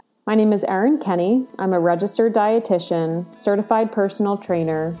My name is Erin Kenny. I'm a registered dietitian, certified personal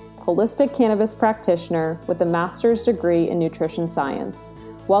trainer, holistic cannabis practitioner with a master's degree in nutrition science.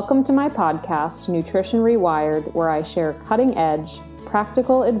 Welcome to my podcast, Nutrition Rewired, where I share cutting-edge,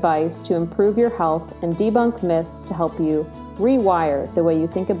 practical advice to improve your health and debunk myths to help you rewire the way you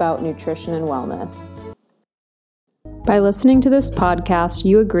think about nutrition and wellness. By listening to this podcast,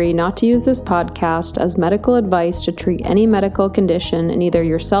 you agree not to use this podcast as medical advice to treat any medical condition in either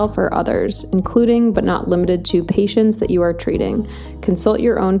yourself or others, including but not limited to patients that you are treating. Consult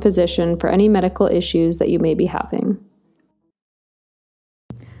your own physician for any medical issues that you may be having.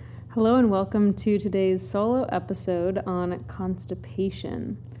 Hello and welcome to today's solo episode on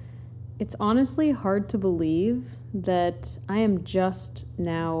constipation. It's honestly hard to believe that I am just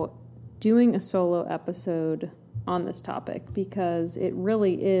now doing a solo episode on this topic because it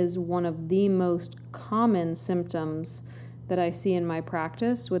really is one of the most common symptoms that I see in my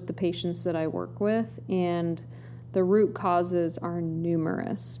practice with the patients that I work with, and the root causes are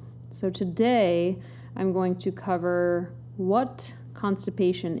numerous. So today I'm going to cover what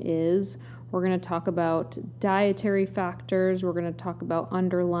constipation is. We're going to talk about dietary factors. We're going to talk about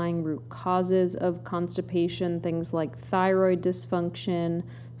underlying root causes of constipation, things like thyroid dysfunction,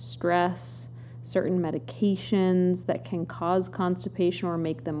 stress, certain medications that can cause constipation or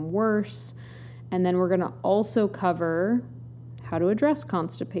make them worse. And then we're going to also cover how to address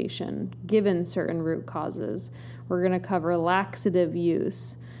constipation given certain root causes. We're going to cover laxative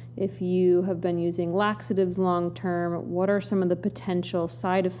use. If you have been using laxatives long term, what are some of the potential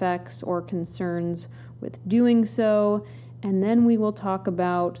side effects or concerns with doing so? And then we will talk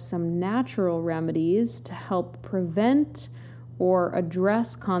about some natural remedies to help prevent or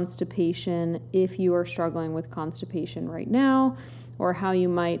address constipation if you are struggling with constipation right now, or how you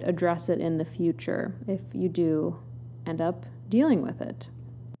might address it in the future if you do end up dealing with it.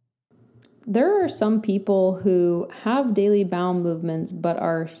 There are some people who have daily bowel movements but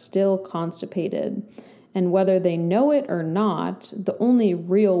are still constipated. And whether they know it or not, the only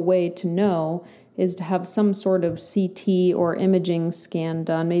real way to know is to have some sort of CT or imaging scan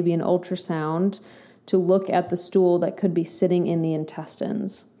done, maybe an ultrasound, to look at the stool that could be sitting in the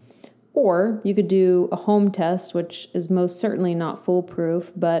intestines. Or you could do a home test, which is most certainly not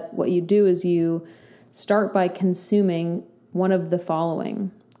foolproof, but what you do is you start by consuming one of the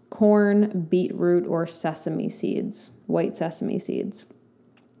following: corn, beetroot, or sesame seeds, white sesame seeds.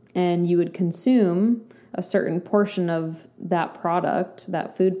 And you would consume a certain portion of that product,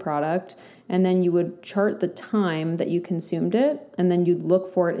 that food product, and then you would chart the time that you consumed it, and then you'd look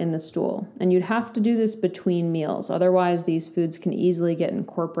for it in the stool. And you'd have to do this between meals. Otherwise, these foods can easily get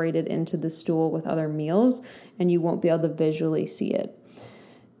incorporated into the stool with other meals, and you won't be able to visually see it.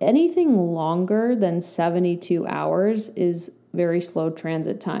 Anything longer than 72 hours is very slow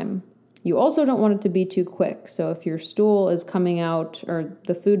transit time. You also don't want it to be too quick. So if your stool is coming out, or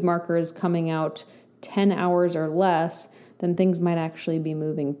the food marker is coming out 10 hours or less, then things might actually be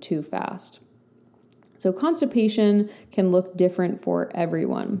moving too fast. So constipation can look different for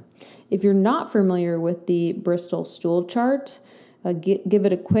everyone. If you're not familiar with the Bristol stool chart, give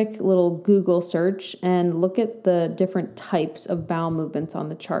it a quick little Google search and look at the different types of bowel movements on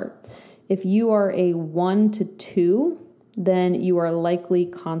the chart. If you are a 1 to 2, then you are likely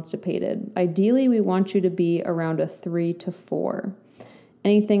constipated. Ideally, we want you to be around a 3 to 4.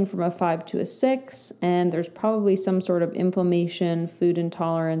 Anything from a 5 to a 6, and there's probably some sort of inflammation, food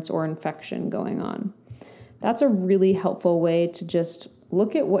intolerance, or infection going on. That's a really helpful way to just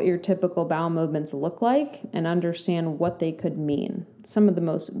look at what your typical bowel movements look like and understand what they could mean. Some of the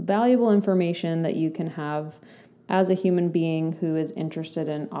most valuable information that you can have as a human being who is interested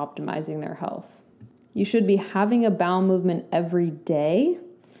in optimizing their health. You should be having a bowel movement every day,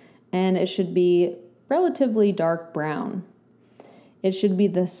 and it should be relatively dark brown. It should be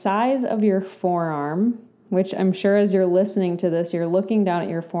the size of your forearm, which I'm sure as you're listening to this, you're looking down at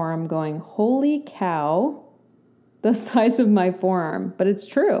your forearm going, holy cow, the size of my forearm. But it's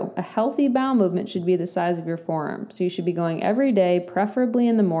true. A healthy bowel movement should be the size of your forearm. So you should be going every day, preferably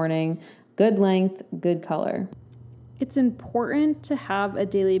in the morning, good length, good color. It's important to have a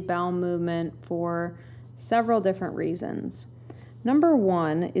daily bowel movement for several different reasons. Number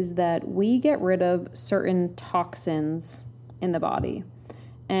one is that we get rid of certain toxins in the body,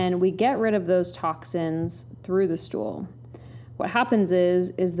 and we get rid of those toxins through the stool. What happens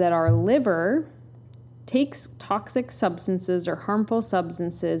is that our liver takes toxic substances or harmful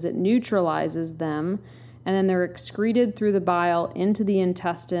substances, it neutralizes them, and then they're excreted through the bile into the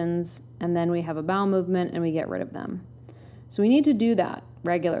intestines, and then we have a bowel movement and we get rid of them. So we need to do that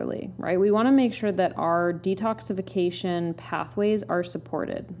regularly, right? We want to make sure that our detoxification pathways are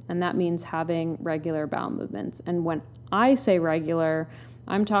supported, and that means having regular bowel movements. And when I say regular,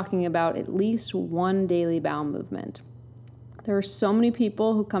 I'm talking about at least one daily bowel movement. There are so many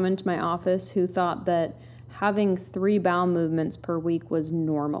people who come into my office who thought that having 3 bowel movements per week was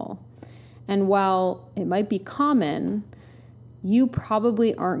normal. And while it might be common, you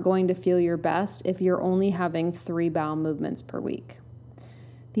probably aren't going to feel your best if you're only having 3 bowel movements per week.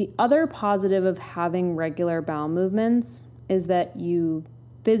 The other positive of having regular bowel movements is that you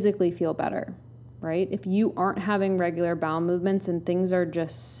physically feel better, right? If you aren't having regular bowel movements and things are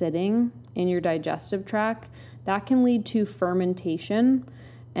just sitting in your digestive tract, that can lead to fermentation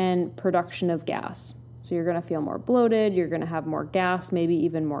and production of gas. So you're going to feel more bloated, you're going to have more gas, maybe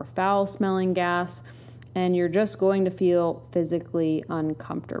even more foul-smelling gas, and you're just going to feel physically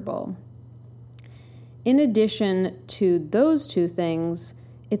uncomfortable. In addition to those 2 things,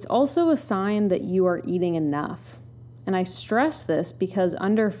 it's also a sign that you are eating enough. And I stress this because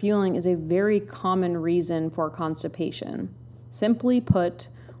underfueling is a very common reason for constipation. Simply put,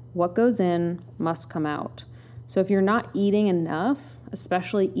 what goes in must come out. So if you're not eating enough,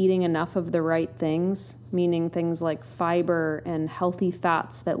 especially eating enough of the right things, meaning things like fiber and healthy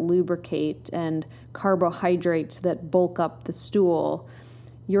fats that lubricate and carbohydrates that bulk up the stool,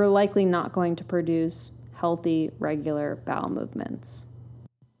 you're likely not going to produce healthy, regular bowel movements.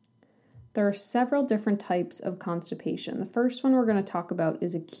 There are several different types of constipation. The first one we're going to talk about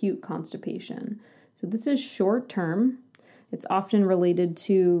is acute constipation. So this is short term. It's often related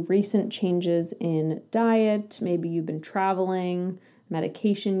to recent changes in diet. Maybe you've been traveling,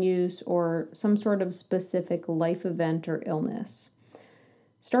 medication use, or some sort of specific life event or illness.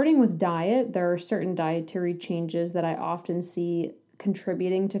 Starting with diet, there are certain dietary changes that I often see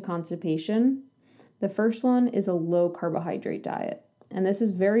contributing to constipation. The first one is a low carbohydrate diet. And this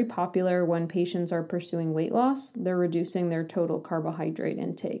is very popular when patients are pursuing weight loss. They're reducing their total carbohydrate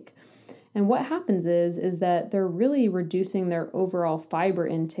intake. And what happens is that they're really reducing their overall fiber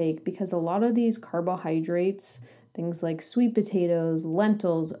intake because a lot of these carbohydrates, things like sweet potatoes,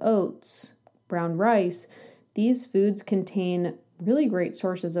 lentils, oats, brown rice, these foods contain really great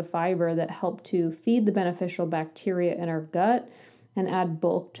sources of fiber that help to feed the beneficial bacteria in our gut and add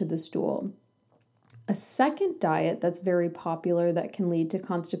bulk to the stool. A second diet that's very popular that can lead to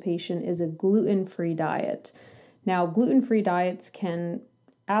constipation is a gluten-free diet. Now, gluten-free diets can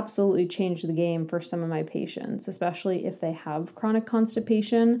absolutely change the game for some of my patients, especially if they have chronic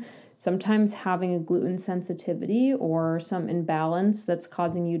constipation. Sometimes having a gluten sensitivity or some imbalance that's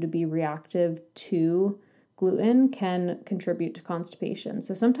causing you to be reactive to gluten can contribute to constipation.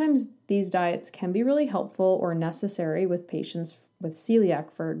 So sometimes these diets can be really helpful or necessary with patients with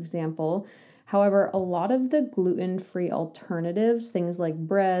celiac, for example. However, a lot of the gluten-free alternatives, things like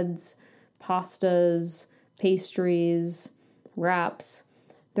breads, pastas, pastries, wraps,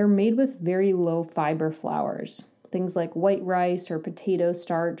 they're made with very low fiber flours, things like white rice or potato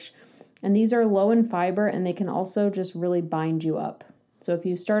starch, and these are low in fiber and they can also just really bind you up. So if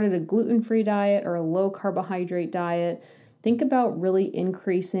you started a gluten-free diet or a low carbohydrate diet, think about really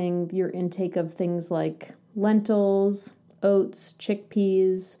increasing your intake of things like lentils, oats,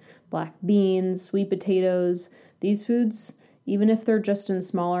 chickpeas, black beans, sweet potatoes. These foods, even if they're just in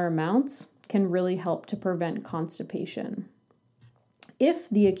smaller amounts, can really help to prevent constipation. If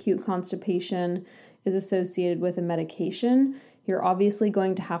the acute constipation is associated with a medication, you're obviously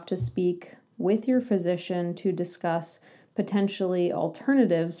going to have to speak with your physician to discuss potentially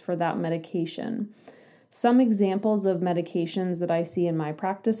alternatives for that medication. Some examples of medications that I see in my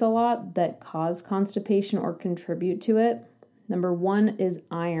practice a lot that cause constipation or contribute to it. Number 1 is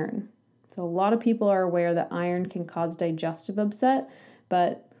iron. So a lot of people are aware that iron can cause digestive upset,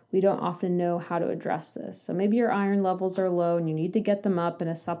 but we don't often know how to address this. So maybe your iron levels are low and you need to get them up, and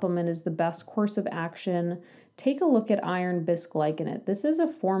a supplement is the best course of action. Take a look at iron bisglycinate. This is a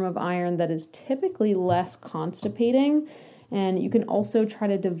form of iron that is typically less constipating, and you can also try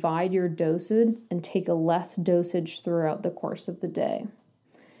to divide your dosage and take a less dosage throughout the course of the day.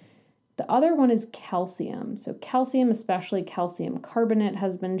 The other one is calcium. So calcium, especially calcium carbonate,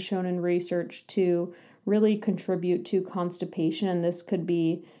 has been shown in research to really contribute to constipation, and this could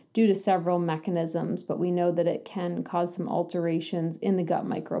be due to several mechanisms, but we know that it can cause some alterations in the gut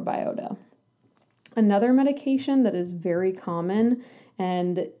microbiota. Another medication that is very common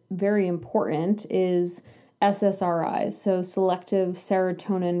and very important is SSRIs, so selective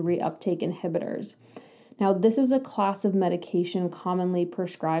serotonin reuptake inhibitors. Now, this is a class of medication commonly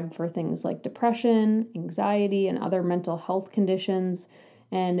prescribed for things like depression, anxiety, and other mental health conditions.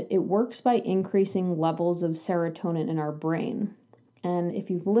 And it works by increasing levels of serotonin in our brain. And if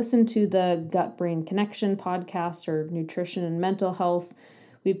you've listened to the Gut-Brain Connection podcast or Nutrition and Mental Health,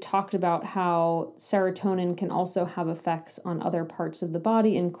 we've talked about how serotonin can also have effects on other parts of the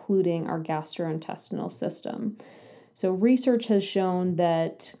body, including our gastrointestinal system. So research has shown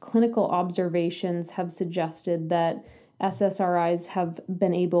that clinical observations have suggested that SSRIs have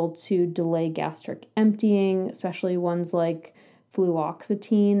been able to delay gastric emptying, especially ones like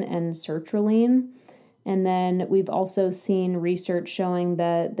fluoxetine and sertraline. And then we've also seen research showing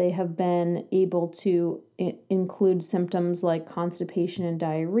that they have been able to include symptoms like constipation and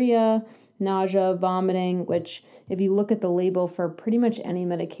diarrhea, nausea, vomiting, which if you look at the label for pretty much any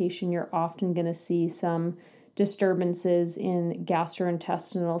medication, you're often going to see some disturbances in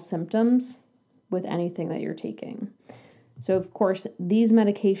gastrointestinal symptoms with anything that you're taking. So, of course, these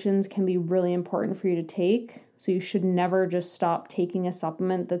medications can be really important for you to take. So you should never just stop taking a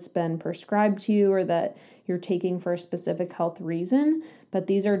supplement that's been prescribed to you or that you're taking for a specific health reason. But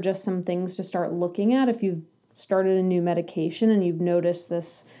these are just some things to start looking at if you've started a new medication and you've noticed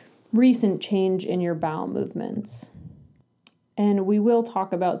this recent change in your bowel movements. And we will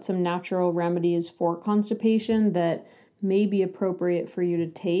talk about some natural remedies for constipation that may be appropriate for you to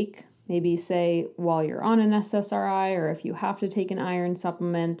take. Maybe say while you're on an SSRI, or if you have to take an iron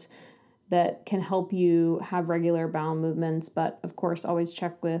supplement that can help you have regular bowel movements, but of course always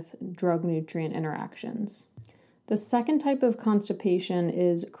check with drug-nutrient interactions. The second type of constipation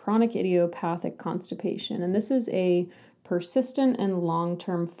is chronic idiopathic constipation, and this is a persistent and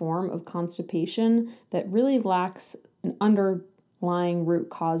long-term form of constipation that really lacks an underlying root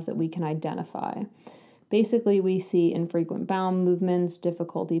cause that we can identify. Basically, we see infrequent bowel movements,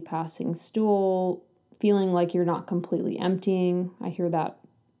 difficulty passing stool, feeling like you're not completely emptying. I hear that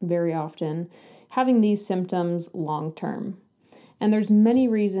very often. Having these symptoms long term. And there's many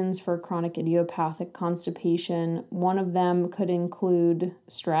reasons for chronic idiopathic constipation. One of them could include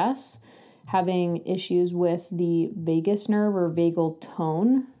stress, having issues with the vagus nerve or vagal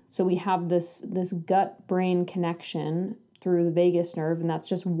tone. So we have this gut-brain connection through the vagus nerve, and that's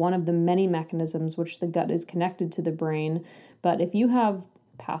just one of the many mechanisms which the gut is connected to the brain. But if you have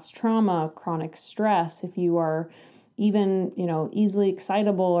past trauma, chronic stress, if you are even, easily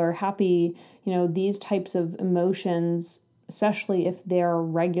excitable or happy, these types of emotions, especially if they're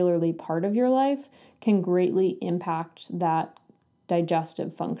regularly part of your life, can greatly impact that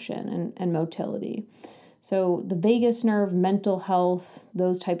digestive function and motility. So the vagus nerve, mental health,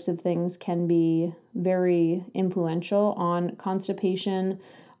 those types of things can be very influential on constipation.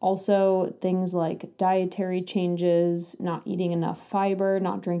 Also, things like dietary changes, not eating enough fiber,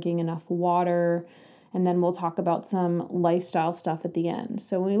 not drinking enough water, and then we'll talk about some lifestyle stuff at the end.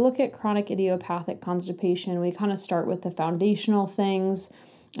 So when we look at chronic idiopathic constipation, we kind of start with the foundational things,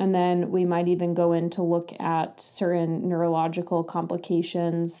 and then we might even go in to look at certain neurological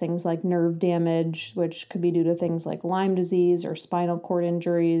complications, things like nerve damage, which could be due to things like Lyme disease or spinal cord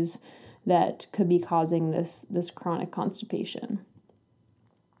injuries that could be causing this chronic constipation.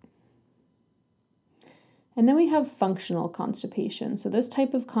 And then we have functional constipation. So this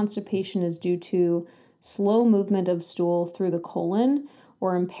type of constipation is due to slow movement of stool through the colon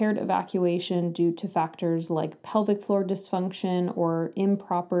or impaired evacuation due to factors like pelvic floor dysfunction or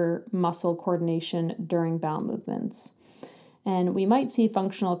improper muscle coordination during bowel movements. And we might see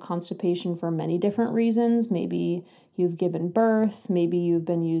functional constipation for many different reasons. Maybe you've given birth, maybe you've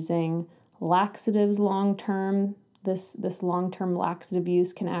been using laxatives long-term. This long-term laxative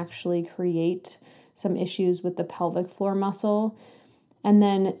use can actually create some issues with the pelvic floor muscle. And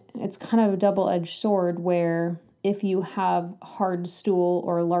then it's kind of a double-edged sword where if you have hard stool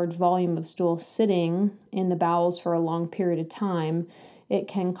or a large volume of stool sitting in the bowels for a long period of time, it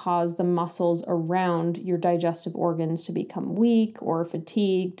can cause the muscles around your digestive organs to become weak or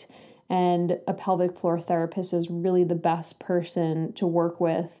fatigued. And a pelvic floor therapist is really the best person to work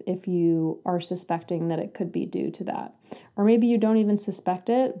with if you are suspecting that it could be due to that. Or maybe you don't even suspect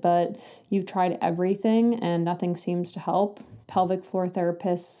it, but you've tried everything and nothing seems to help. Pelvic floor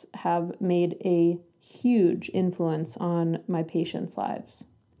therapists have made a huge influence on my patients' lives.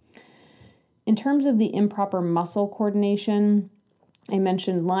 In terms of the improper muscle coordination, I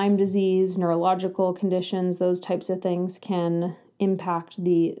mentioned Lyme disease, neurological conditions, those types of things can impact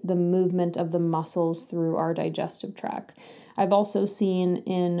the movement of the muscles through our digestive tract. I've also seen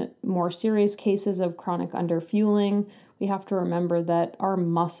in more serious cases of chronic underfueling, we have to remember that our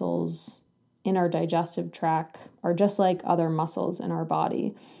muscles in our digestive tract are just like other muscles in our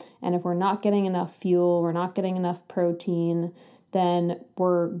body. And if we're not getting enough fuel, we're not getting enough protein, then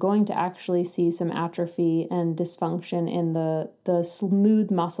we're going to actually see some atrophy and dysfunction in the smooth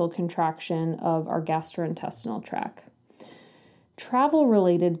muscle contraction of our gastrointestinal tract.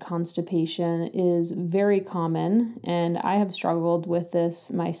 Travel-related constipation is very common, and I have struggled with this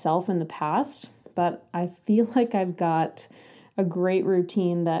myself in the past, but I feel like I've got a great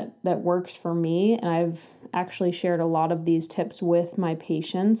routine that works for me, and I've actually shared a lot of these tips with my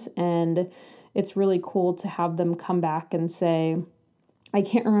patients, and it's really cool to have them come back and say, I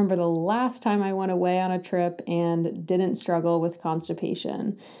can't remember the last time I went away on a trip and didn't struggle with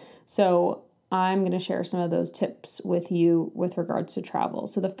constipation. So I'm going to share some of those tips with you with regards to travel.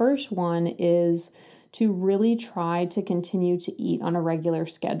 So the first one is to really try to continue to eat on a regular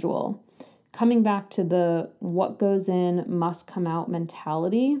schedule. Coming back to the what goes in must come out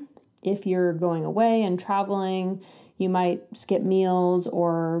mentality. If you're going away and traveling, you might skip meals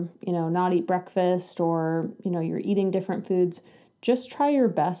or, not eat breakfast or, you're eating different foods. Just try your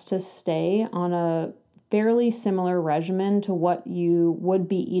best to stay on a fairly similar regimen to what you would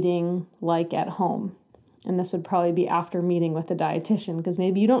be eating like at home. And this would probably be after meeting with a dietitian because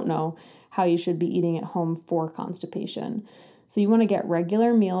maybe you don't know how you should be eating at home for constipation. So you want to get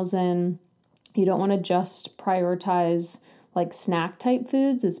regular meals in. You don't want to just prioritize like snack type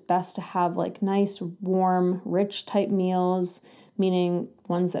foods. It's best to have like nice, warm, rich type meals, meaning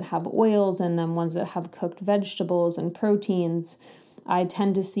ones that have oils in them, ones that have cooked vegetables and proteins. I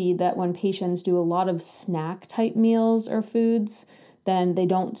tend to see that when patients do a lot of snack type meals or foods, then they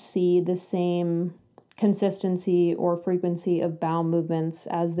don't see the same consistency or frequency of bowel movements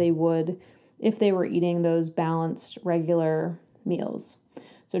as they would if they were eating those balanced, regular meals.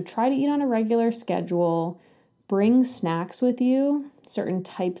 So try to eat on a regular schedule. Bring snacks with you, certain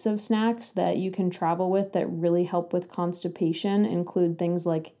types of snacks that you can travel with that really help with constipation include things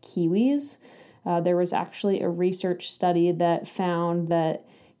like kiwis. There was actually a research study that found that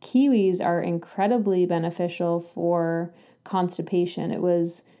kiwis are incredibly beneficial for constipation. It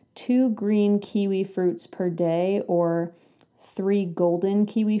was 2 green kiwi fruits per day or 3 golden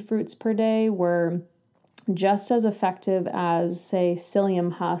kiwi fruits per day were just as effective as, say,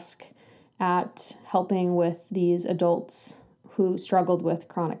 psyllium husk at helping with these adults who struggled with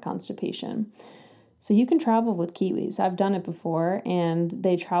chronic constipation. So you can travel with kiwis. I've done it before, and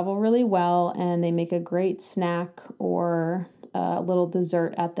they travel really well, and they make a great snack or a little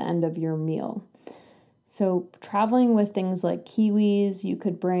dessert at the end of your meal. So traveling with things like kiwis, you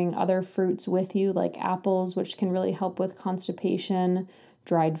could bring other fruits with you, like apples, which can really help with constipation,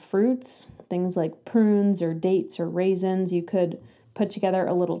 dried fruits, things like prunes or dates or raisins. You could put together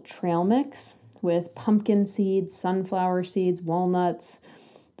a little trail mix with pumpkin seeds, sunflower seeds, walnuts.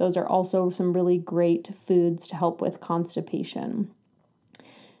 Those are also some really great foods to help with constipation.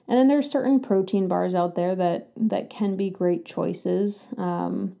 And then there's certain protein bars out there that can be great choices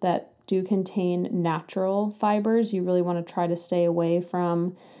that do contain natural fibers. You really want to try to stay away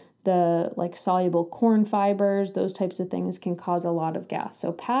from the soluble corn fibers. Those types of things can cause a lot of gas.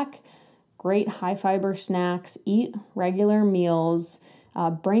 So pack great high fiber snacks, eat regular meals,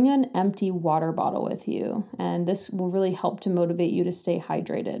 bring an empty water bottle with you, and this will really help to motivate you to stay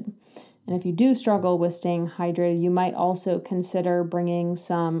hydrated. And if you do struggle with staying hydrated, you might also consider bringing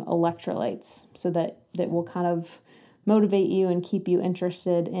some electrolytes so that will kind of motivate you and keep you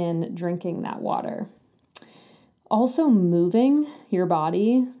interested in drinking that water. Also, moving your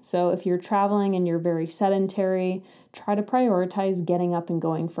body. So if you're traveling and you're very sedentary, try to prioritize getting up and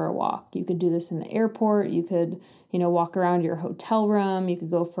going for a walk. You could do this in the airport. You could, walk around your hotel room. You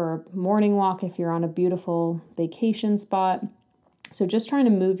could go for a morning walk if you're on a beautiful vacation spot. So just trying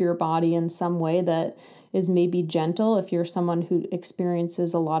to move your body in some way that is maybe gentle if you're someone who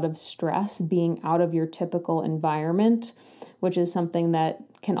experiences a lot of stress being out of your typical environment, which is something that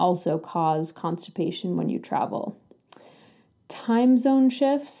can also cause constipation when you travel. Time zone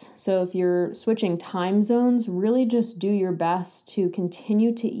shifts. So if you're switching time zones, really just do your best to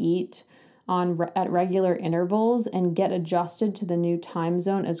continue to eat at regular intervals and get adjusted to the new time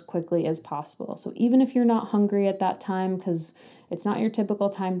zone as quickly as possible. So even if you're not hungry at that time because it's not your typical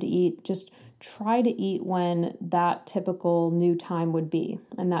time to eat, just try to eat when that typical new time would be.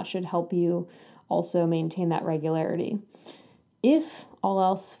 And that should help you also maintain that regularity. If all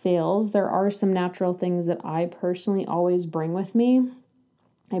else fails, there are some natural things that I personally always bring with me.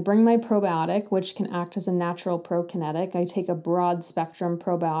 I bring my probiotic, which can act as a natural prokinetic. I take a broad spectrum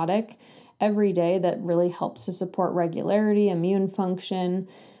probiotic every day that really helps to support regularity, immune function.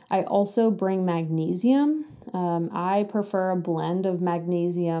 I also bring magnesium. I prefer a blend of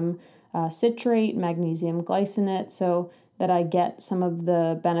magnesium citrate, magnesium glycinate, so that I get some of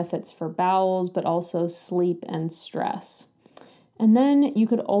the benefits for bowels, but also sleep and stress. And then you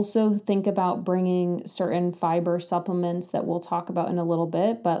could also think about bringing certain fiber supplements that we'll talk about in a little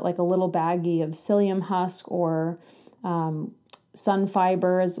bit, but like a little baggie of psyllium husk or sun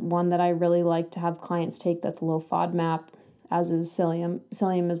fiber is one that I really like to have clients take that's low FODMAP, as is psyllium.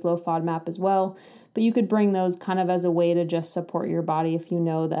 Psyllium is low FODMAP as well. But you could bring those kind of as a way to just support your body if you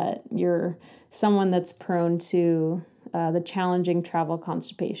know that you're someone that's prone to the challenging travel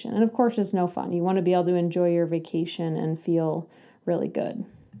constipation. And of course, it's no fun. You want to be able to enjoy your vacation and feel really good.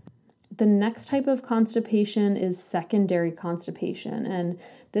 The next type of constipation is secondary constipation, and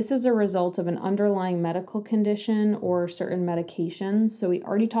this is a result of an underlying medical condition or certain medications. So we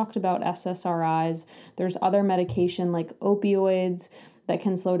already talked about SSRIs. There's other medication like opioids that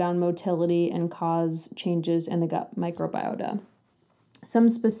can slow down motility and cause changes in the gut microbiota. Some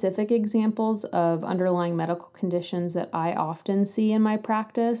specific examples of underlying medical conditions that I often see in my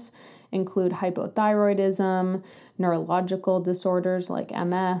practice include hypothyroidism, neurological disorders like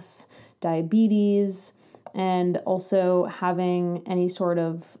MS, diabetes, and also having any sort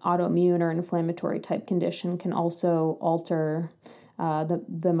of autoimmune or inflammatory type condition can also alter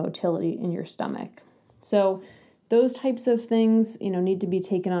the motility in your stomach. So those types of things, need to be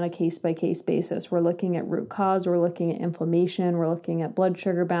taken on a case-by-case basis. We're looking at root cause, we're looking at inflammation, we're looking at blood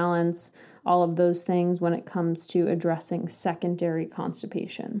sugar balance, all of those things when it comes to addressing secondary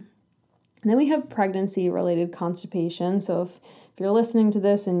constipation. And then we have pregnancy-related constipation. So if you're listening to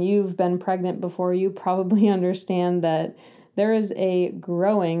this and you've been pregnant before, you probably understand that there is a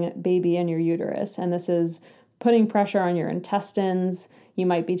growing baby in your uterus, and this is putting pressure on your intestines. You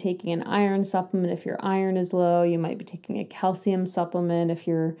might be taking an iron supplement if your iron is low. You might be taking a calcium supplement if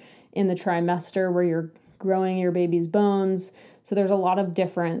you're in the trimester where you're growing your baby's bones. So there's a lot of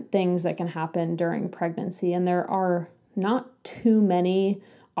different things that can happen during pregnancy, and there are not too many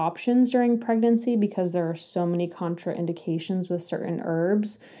options during pregnancy because there are so many contraindications with certain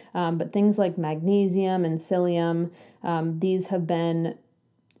herbs, but things like magnesium and psyllium, these have been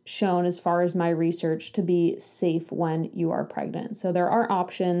shown as far as my research to be safe when you are pregnant. So there are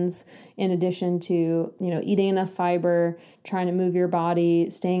options in addition to, eating enough fiber, trying to move your body,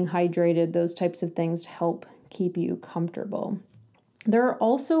 staying hydrated, those types of things to help keep you comfortable. There are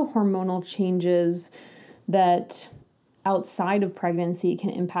also hormonal changes that outside of pregnancy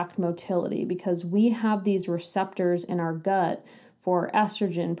can impact motility because we have these receptors in our gut for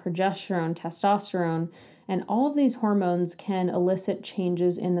estrogen, progesterone, testosterone, and all of these hormones can elicit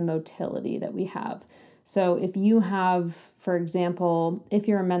changes in the motility that we have. So if you have, for example, if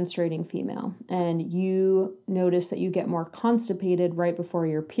you're a menstruating female and you notice that you get more constipated right before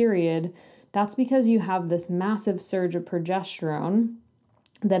your period, that's because you have this massive surge of progesterone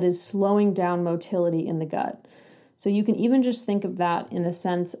that is slowing down motility in the gut. So you can even just think of that in the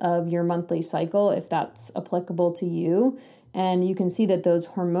sense of your monthly cycle, if that's applicable to you. And you can see that those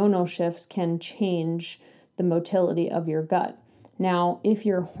hormonal shifts can change the motility of your gut. Now, if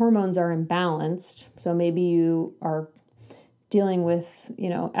your hormones are imbalanced, so maybe you are dealing with,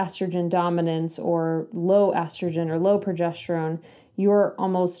 estrogen dominance or low estrogen or low progesterone, you're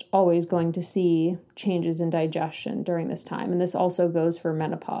almost always going to see changes in digestion during this time. And this also goes for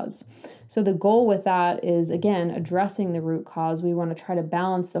menopause. So the goal with that is, again, addressing the root cause. We want to try to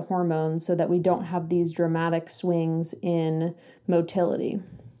balance the hormones so that we don't have these dramatic swings in motility.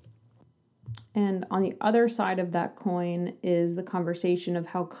 And on the other side of that coin is the conversation of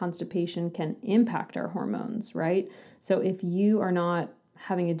how constipation can impact our hormones, right? So if you are not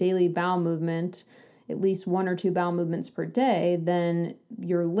having a daily bowel movement, at least 1 or 2 bowel movements per day, then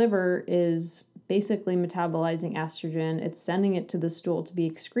your liver is basically metabolizing estrogen. It's sending it to the stool to be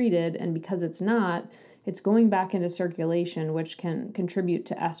excreted. And because it's not, it's going back into circulation, which can contribute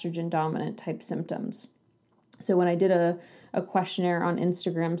to estrogen dominant type symptoms. So when I did a questionnaire on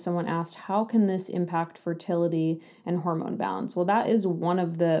Instagram, someone asked, how can this impact fertility and hormone balance? Well, that is one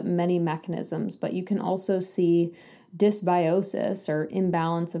of the many mechanisms, but you can also see dysbiosis or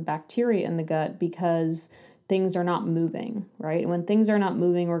imbalance of bacteria in the gut because things are not moving, right? And when things are not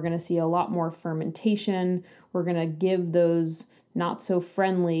moving, we're going to see a lot more fermentation. We're going to give those not so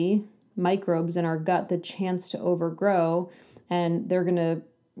friendly microbes in our gut the chance to overgrow, and they're going to,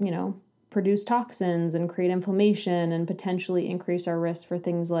 produce toxins and create inflammation and potentially increase our risk for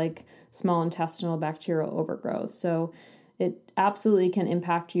things like small intestinal bacterial overgrowth. So it absolutely can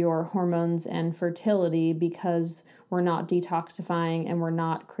impact your hormones and fertility because we're not detoxifying and we're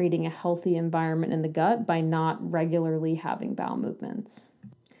not creating a healthy environment in the gut by not regularly having bowel movements.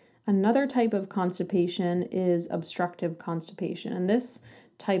 Another type of constipation is obstructive constipation, and this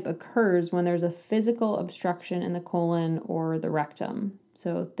type occurs when there's a physical obstruction in the colon or the rectum.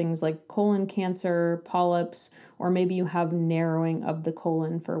 So things like colon cancer, polyps, or maybe you have narrowing of the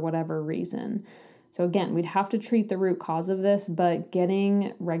colon for whatever reason. So again, we'd have to treat the root cause of this, but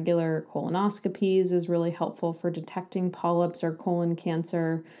getting regular colonoscopies is really helpful for detecting polyps or colon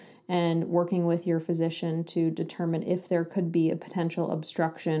cancer and working with your physician to determine if there could be a potential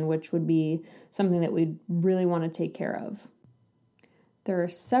obstruction, which would be something that we'd really want to take care of. There are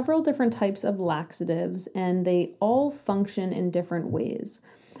several different types of laxatives, and they all function in different ways.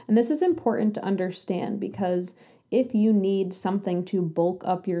 And this is important to understand because if you need something to bulk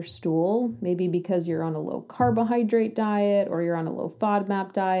up your stool, maybe because you're on a low carbohydrate diet or you're on a low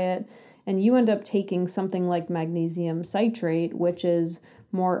FODMAP diet, and you end up taking something like magnesium citrate, which is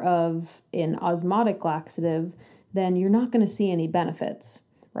more of an osmotic laxative, then you're not going to see any benefits,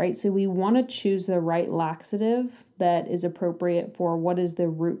 right? So we want to choose the right laxative that is appropriate for what is the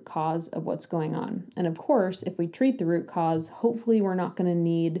root cause of what's going on. And of course, if we treat the root cause, hopefully we're not going to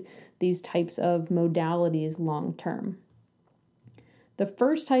need these types of modalities long term. The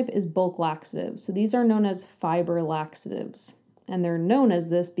first type is bulk laxatives. So these are known as fiber laxatives. And they're known as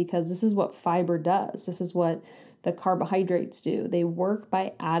this because this is what fiber does. This is what the carbohydrates do. They work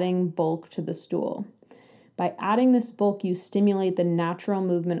by adding bulk to the stool. By adding this bulk, you stimulate the natural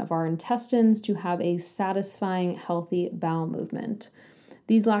movement of our intestines to have a satisfying, healthy bowel movement.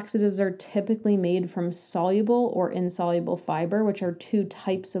 These laxatives are typically made from soluble or insoluble fiber, which are two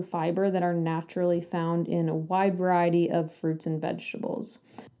types of fiber that are naturally found in a wide variety of fruits and vegetables.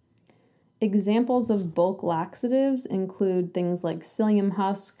 Examples of bulk laxatives include things like psyllium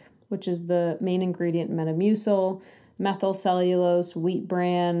husk, which is the main ingredient in Metamucil, methyl cellulose, wheat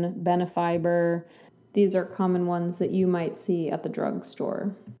bran, benefiber. These are common ones that you might see at the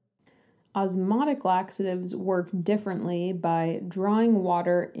drugstore. Osmotic laxatives work differently by drawing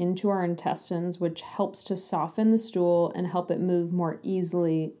water into our intestines, which helps to soften the stool and help it move more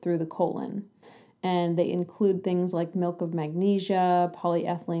easily through the colon. And they include things like milk of magnesia,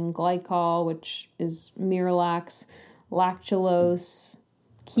 polyethylene glycol, which is Miralax, lactulose,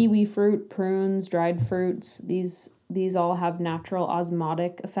 kiwi fruit, prunes, dried fruits. These all have natural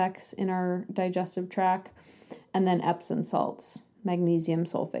osmotic effects in our digestive tract. And then Epsom salts, magnesium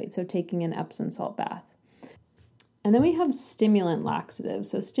sulfate, so taking an Epsom salt bath. And then we have stimulant laxatives.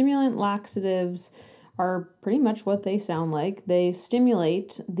 So stimulant laxatives are pretty much what they sound like. They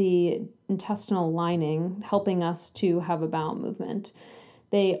stimulate the intestinal lining, helping us to have a bowel movement.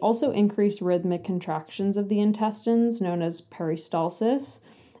 They also increase rhythmic contractions of the intestines, known as peristalsis,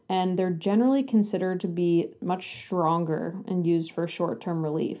 and they're generally considered to be much stronger and used for short-term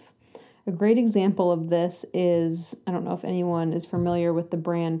relief. A great example of this is, I don't know if anyone is familiar with the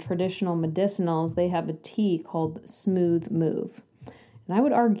brand Traditional Medicinals. They have a tea called Smooth Move. And I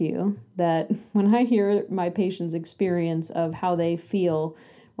would argue that when I hear my patients' experience of how they feel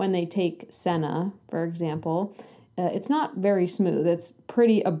when they take Senna, for example, it's not very smooth. It's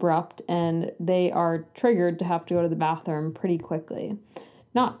pretty abrupt, and they are triggered to have to go to the bathroom pretty quickly.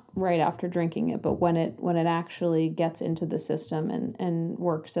 Not right after drinking it, but when it actually gets into the system and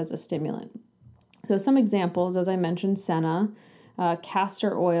works as a stimulant. So some examples, as I mentioned, Senna.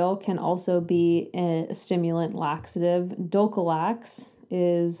 Castor oil can also be a stimulant laxative. Dulcolax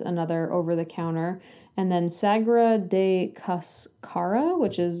is another over-the-counter. And then Sagra de Cascara,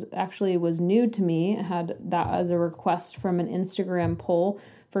 which was new to me. I had that as a request from an Instagram poll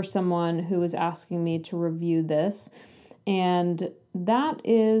for someone who was asking me to review this. And that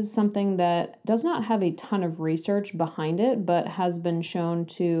is something that does not have a ton of research behind it, but has been shown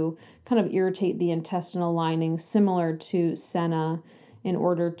to kind of irritate the intestinal lining, similar to Senna, in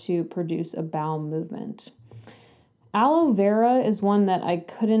order to produce a bowel movement. Aloe vera is one that I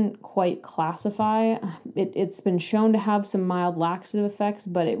couldn't quite classify. It's been shown to have some mild laxative effects,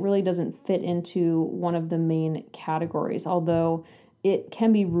 but it really doesn't fit into one of the main categories, although it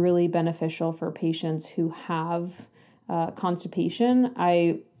can be really beneficial for patients who have constipation.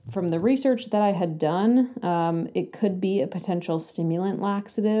 From the research that I had done, it could be a potential stimulant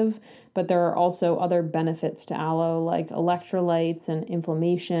laxative, but there are also other benefits to aloe, like electrolytes and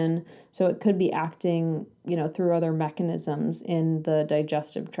inflammation. So it could be acting, through other mechanisms in the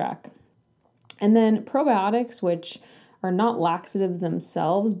digestive tract. And then probiotics, which are not laxatives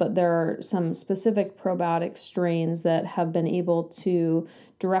themselves, but there are some specific probiotic strains that have been able to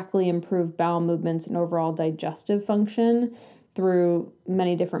directly improve bowel movements and overall digestive function through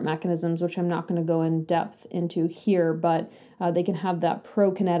many different mechanisms, which I'm not going to go in depth into here, but they can have that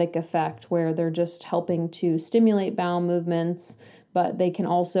prokinetic effect where they're just helping to stimulate bowel movements, but they can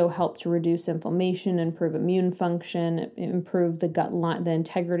also help to reduce inflammation, improve immune function, improve the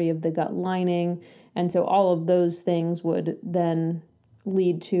integrity of the gut lining. And so all of those things would then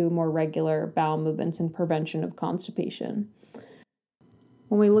lead to more regular bowel movements and prevention of constipation.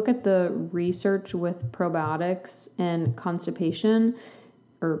 When we look at the research with probiotics and constipation,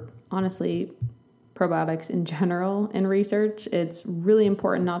 or honestly, probiotics in general in research, it's really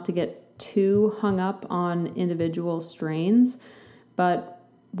important not to get too hung up on individual strains. But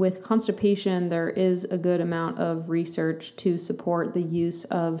with constipation, there is a good amount of research to support the use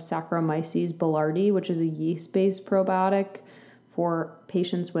of Saccharomyces boulardii, which is a yeast-based probiotic for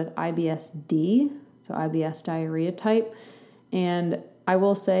patients with IBS-D, so IBS diarrhea type. And I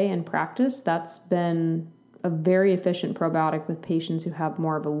will say in practice, that's been a very efficient probiotic with patients who have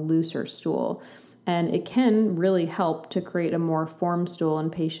more of a looser stool. And it can really help to create a more formed stool in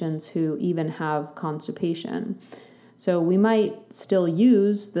patients who even have constipation. So we might still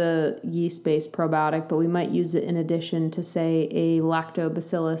use the yeast-based probiotic, but we might use it in addition to, say, a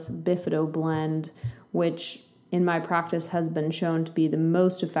lactobacillus bifido blend, which in my practice has been shown to be the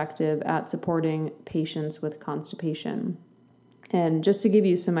most effective at supporting patients with constipation. And just to give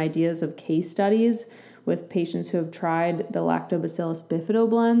you some ideas of case studies with patients who have tried the lactobacillus bifido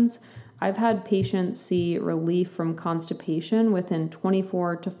blends, I've had patients see relief from constipation within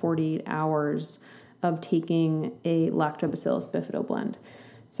 24 to 48 hours of taking a lactobacillus bifido blend.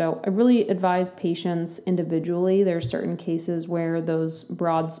 So I really advise patients individually. There are certain cases where those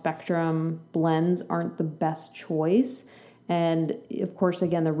broad spectrum blends aren't the best choice. And of course,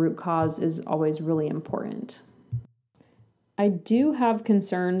 again, the root cause is always really important. I do have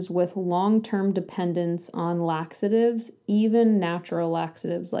concerns with long-term dependence on laxatives, even natural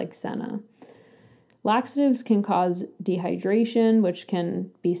laxatives like senna. Laxatives can cause dehydration, which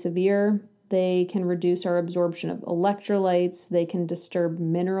can be severe. They can reduce our absorption of electrolytes. They can disturb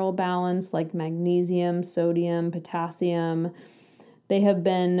mineral balance like magnesium, sodium, potassium. They have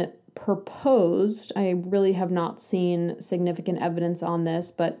been proposed, I really have not seen significant evidence on this,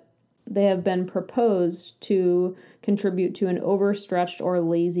 but they have been proposed to contribute to an overstretched or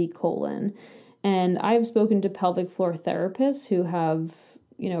lazy colon. And I've spoken to pelvic floor therapists who have,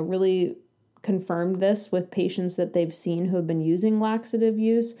 really confirmed this with patients that they've seen who have been using laxative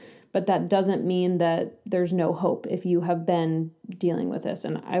use, but that doesn't mean that there's no hope if you have been dealing with this.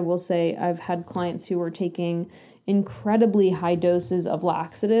 And I will say I've had clients who were taking incredibly high doses of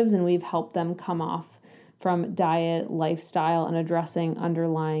laxatives, and we've helped them come off from diet, lifestyle, and addressing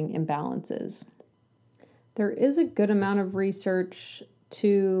underlying imbalances. There is a good amount of research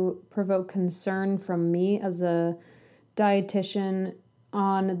to provoke concern from me as a dietitian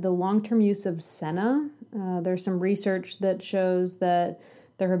on the long-term use of senna. There's some research that shows that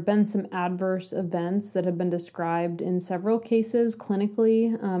there have been some adverse events that have been described in several cases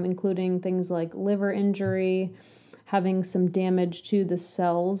clinically, including things like liver injury, having some damage to the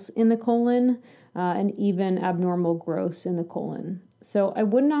cells in the colon, and even abnormal growths in the colon. So I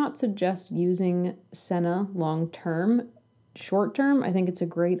would not suggest using senna long-term. Short-term, I think it's a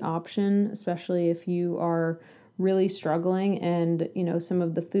great option, especially if you are really struggling and, some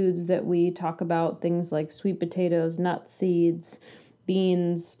of the foods that we talk about, things like sweet potatoes, nuts, seeds,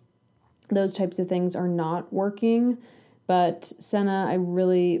 beans, those types of things are not working. But senna, I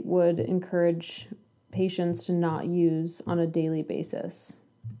really would encourage patients to not use on a daily basis.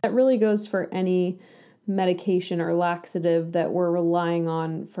 That really goes for any medication or laxative that we're relying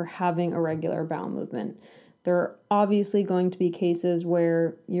on for having a regular bowel movement. There are obviously going to be cases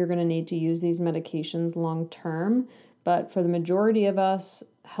where you're going to need to use these medications long term, but for the majority of us,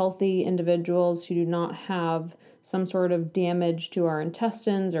 healthy individuals who do not have some sort of damage to our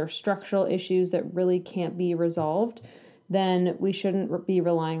intestines or structural issues that really can't be resolved, then we shouldn't be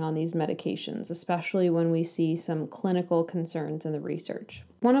relying on these medications, especially when we see some clinical concerns in the research.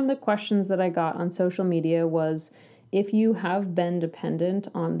 One of the questions that I got on social media was, if you have been dependent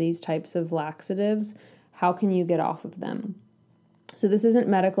on these types of laxatives, how can you get off of them? So this isn't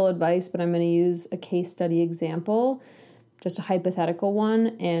medical advice, but I'm going to use a case study example, just a hypothetical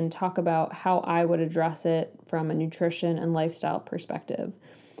one, and talk about how I would address it from a nutrition and lifestyle perspective.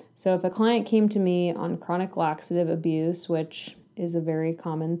 So if a client came to me on chronic laxative abuse, which is a very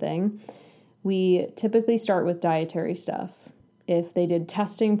common thing, we typically start with dietary stuff. If they did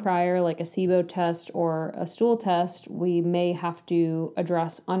testing prior, like a SIBO test or a stool test, we may have to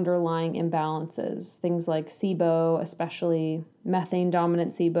address underlying imbalances, things like SIBO, especially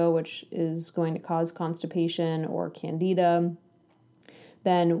methane-dominant SIBO, which is going to cause constipation, or candida.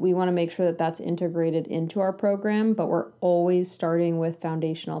 Then we want to make sure that that's integrated into our program, but we're always starting with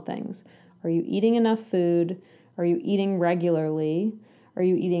foundational things. Are you eating enough food? Are you eating regularly? Are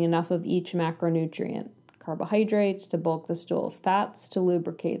you eating enough of each macronutrient? Carbohydrates to bulk the stool, fats to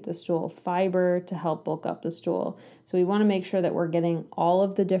lubricate the stool, fiber to help bulk up the stool. So we want to make sure that we're getting all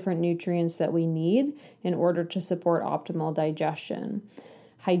of the different nutrients that we need in order to support optimal digestion.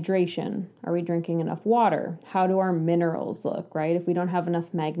 Hydration. Are we drinking enough water? How do our minerals look, right? If we don't have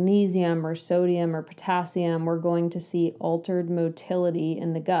enough magnesium or sodium or potassium, we're going to see altered motility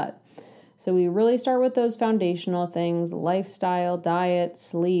in the gut. So we really start with those foundational things: lifestyle, diet,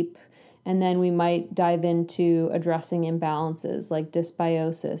 sleep, and then we might dive into addressing imbalances like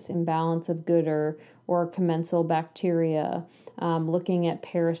dysbiosis, imbalance of good or commensal bacteria, looking at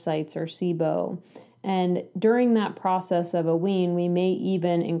parasites or SIBO. And during that process of a wean, we may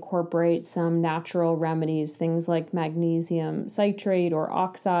even incorporate some natural remedies, things like magnesium citrate or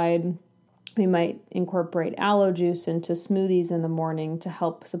oxide. We might incorporate aloe juice into smoothies in the morning to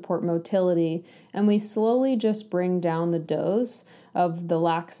help support motility. And we slowly just bring down the dose of the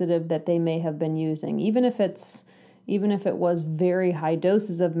laxative that they may have been using. Even if it was very high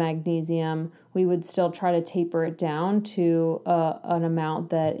doses of magnesium, we would still try to taper it down to an amount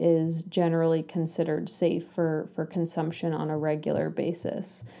that is generally considered safe for consumption on a regular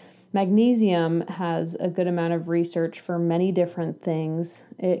basis. Magnesium has a good amount of research for many different things.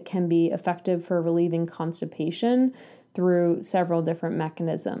 It can be effective for relieving constipation through several different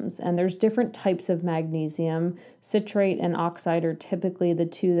mechanisms. And there's different types of magnesium. Citrate and oxide are typically the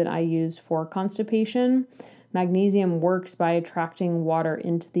two that I use for constipation. Magnesium works by attracting water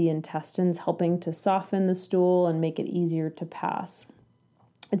into the intestines, helping to soften the stool and make it easier to pass.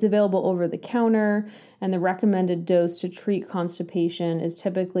 It's available over the counter, and the recommended dose to treat constipation is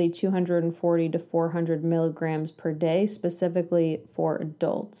typically 240 to 400 milligrams per day, specifically for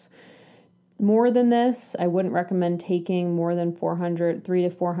adults. More than this, I wouldn't recommend taking more than 3 to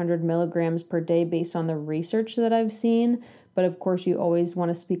 400 milligrams per day based on the research that I've seen. But of course, you always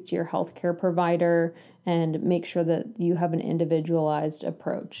want to speak to your healthcare provider and make sure that you have an individualized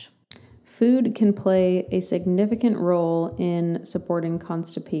approach. Food can play a significant role in supporting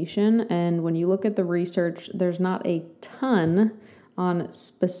constipation, and when you look at the research, there's not a ton on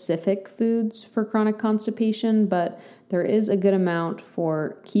specific foods for chronic constipation, but there is a good amount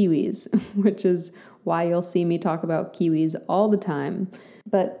for kiwis, which is why you'll see me talk about kiwis all the time.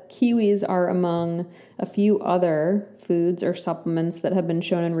 But kiwis are among a few other foods or supplements that have been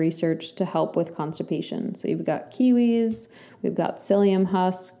shown in research to help with constipation. So you've got kiwis, we've got psyllium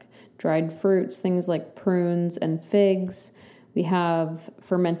husk, dried fruits, things like prunes and figs. We have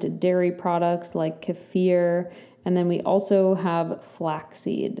fermented dairy products like kefir, and then we also have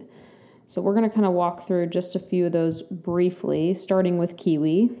flaxseed. So we're going to kind of walk through just a few of those briefly, starting with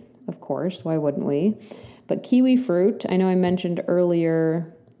kiwi, of course, why wouldn't we? But kiwi fruit, I know I mentioned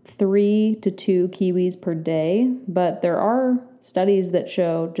earlier 3 to 2 kiwis per day, but there are studies that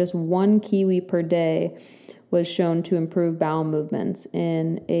show just 1 kiwi per day was shown to improve bowel movements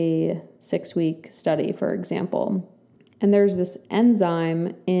in a 6-week study, for example. And there's this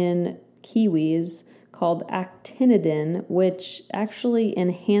enzyme in kiwis called actinidin, which actually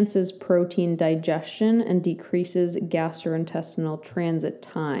enhances protein digestion and decreases gastrointestinal transit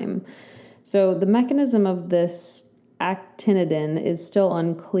time. So the mechanism of this actinidin is still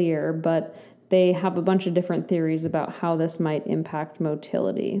unclear, but they have a bunch of different theories about how this might impact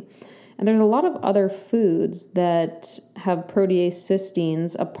motility. And there's a lot of other foods that have protease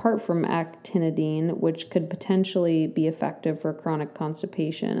cysteines apart from actinidin, which could potentially be effective for chronic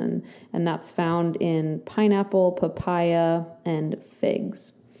constipation. And that's found in pineapple, papaya, and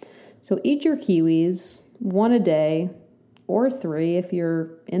figs. So eat your kiwis 1 a day, or 3 if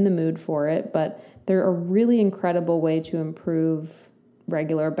you're in the mood for it, but they're a really incredible way to improve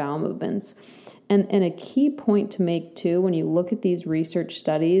regular bowel movements. And a key point to make too when you look at these research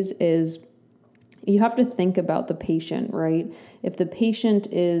studies is you have to think about the patient, right? If the patient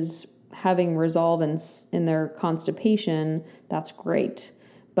is having resolve in their constipation, that's great.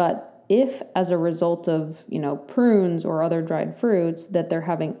 But if as a result of, prunes or other dried fruits, that they're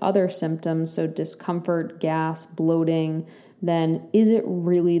having other symptoms, so discomfort, gas, bloating, then is it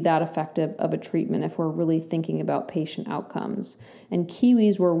really that effective of a treatment if we're really thinking about patient outcomes? And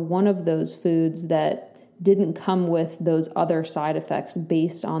kiwis were one of those foods that didn't come with those other side effects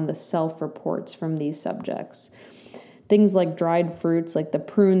based on the self-reports from these subjects. Things like dried fruits, like the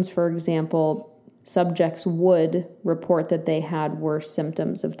prunes, for example, subjects would report that they had worse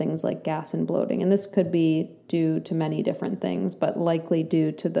symptoms of things like gas and bloating. And this could be due to many different things, but likely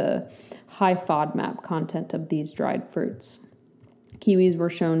due to the high FODMAP content of these dried fruits. Kiwis were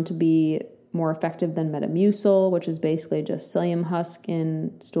shown to be more effective than Metamucil, which is basically just psyllium husk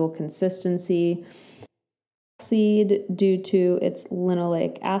in stool consistency. seed due to its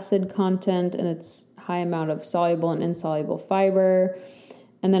linoleic acid content and its high amount of soluble and insoluble fiber.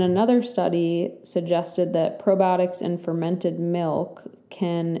 And then another study suggested that probiotics in fermented milk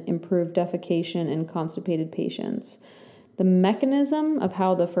can improve defecation in constipated patients. The mechanism of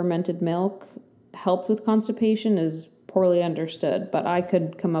how the fermented milk helped with constipation is poorly understood, but I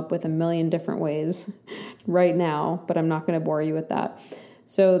could come up with a million different ways right now, but I'm not going to bore you with that.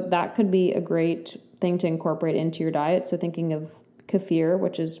 So that could be a great thing to incorporate into your diet. So thinking of kefir,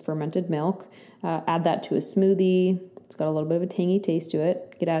 which is fermented milk, add that to a smoothie. It's got a little bit of a tangy taste to it.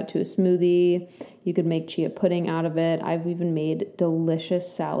 You could add it to a smoothie. You could make chia pudding out of it. I've even made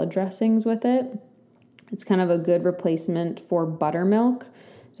delicious salad dressings with it. It's kind of a good replacement for buttermilk.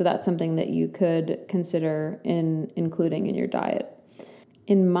 So that's something that you could consider including in your diet.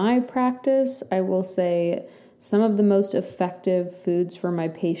 In my practice, I will say some of the most effective foods for my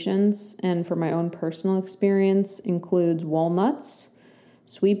patients and for my own personal experience includes walnuts,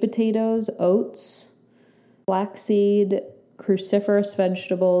 sweet potatoes, oats, flaxseed, cruciferous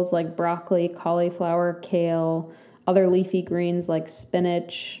vegetables like broccoli, cauliflower, kale, other leafy greens like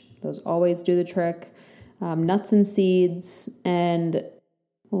spinach. Those always do the trick. Nuts and seeds, and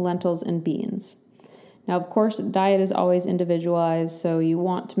lentils and beans. Now, of course, diet is always individualized, so you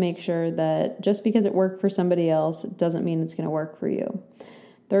want to make sure that just because it worked for somebody else doesn't mean it's going to work for you.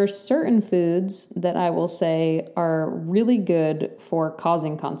 There are certain foods that I will say are really good for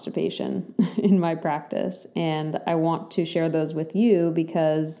causing constipation in my practice, and I want to share those with you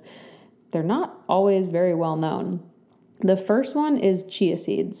because they're not always very well known. The first one is chia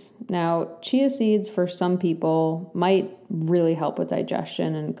seeds. Now, chia seeds for some people might really help with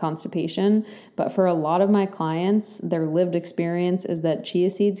digestion and constipation, but for a lot of my clients, their lived experience is that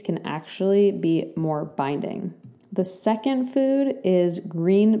chia seeds can actually be more binding. The second food is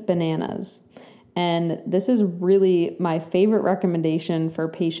green bananas. And this is really my favorite recommendation for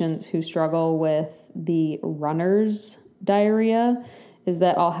patients who struggle with the runner's diarrhea, is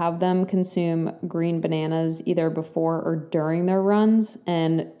that I'll have them consume green bananas either before or during their runs,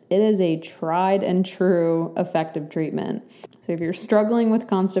 and it is a tried and true effective treatment. So if you're struggling with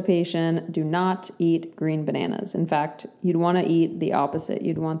constipation, do not eat green bananas. In fact, you'd want to eat the opposite.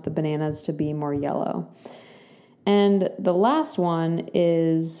 You'd want the bananas to be more yellow. And the last one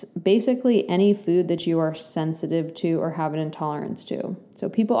is basically any food that you are sensitive to or have an intolerance to. So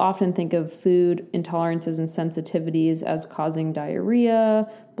people often think of food intolerances and sensitivities as causing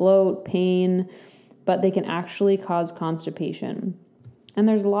diarrhea, bloat, pain, but they can actually cause constipation. And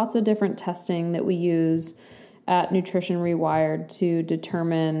there's lots of different testing that we use at Nutrition Rewired to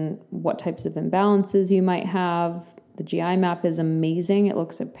determine what types of imbalances you might have. The GI map is amazing. It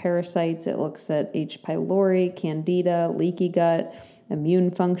looks at parasites, it looks at H. pylori, candida, leaky gut,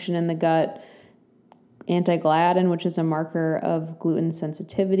 immune function in the gut, anti-gliadin, which is a marker of gluten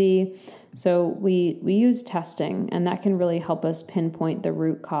sensitivity. So we use testing, and that can really help us pinpoint the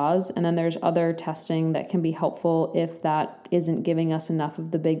root cause. And then there's other testing that can be helpful if that isn't giving us enough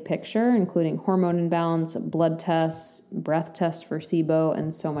of the big picture, including hormone imbalance, blood tests, breath tests for SIBO,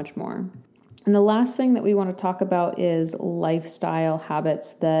 and so much more. And the last thing that we want to talk about is lifestyle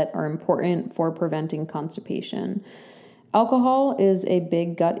habits that are important for preventing constipation. Alcohol is a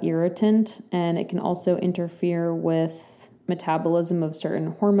big gut irritant, and it can also interfere with metabolism of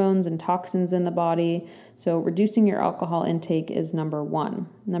certain hormones and toxins in the body. So reducing your alcohol intake is number one.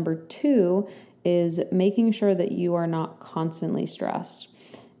 Number two is making sure that you are not constantly stressed.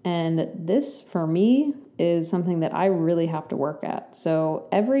 And this, for me, is something that I really have to work at. So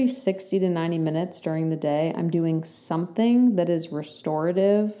every 60 to 90 minutes during the day, I'm doing something that is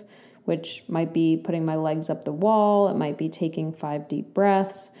restorative, which might be putting my legs up the wall. It might be taking 5 deep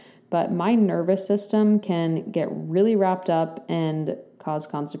breaths. But my nervous system can get really wrapped up and cause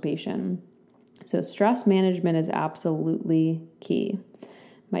constipation. So stress management is absolutely key.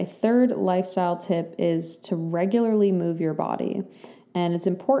 My third lifestyle tip is to regularly move your body. And it's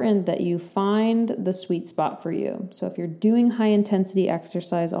important that you find the sweet spot for you. So if you're doing high intensity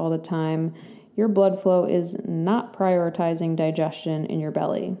exercise all the time, your blood flow is not prioritizing digestion in your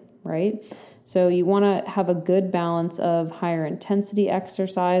belly, right? So you want to have a good balance of higher intensity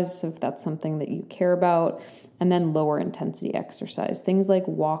exercise, if that's something that you care about, and then lower intensity exercise. Things like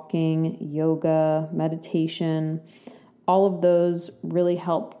walking, yoga, meditation. All of those really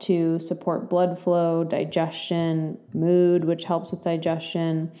help to support blood flow, digestion, mood, which helps with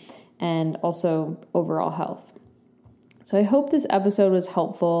digestion, and also overall health. So I hope this episode was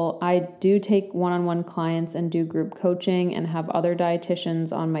helpful. I do take one-on-one clients and do group coaching and have other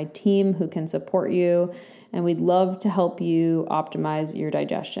dietitians on my team who can support you, and we'd love to help you optimize your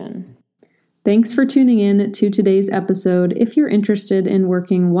digestion. Thanks for tuning in to today's episode. If you're interested in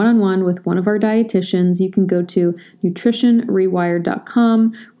working one-on-one with one of our dietitians, you can go to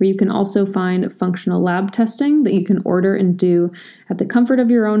nutritionrewired.com, where you can also find functional lab testing that you can order and do at the comfort of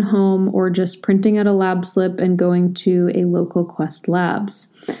your own home, or just printing out a lab slip and going to a local Quest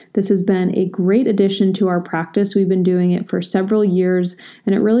Labs. This has been a great addition to our practice. We've been doing it for several years,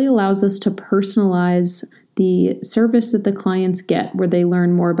 and it really allows us to personalize the service that the clients get, where they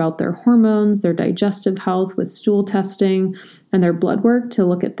learn more about their hormones, their digestive health with stool testing, and their blood work to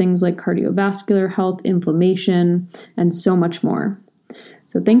look at things like cardiovascular health, inflammation, and so much more.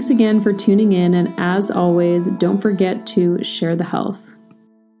 So thanks again for tuning in, and as always, don't forget to share the health.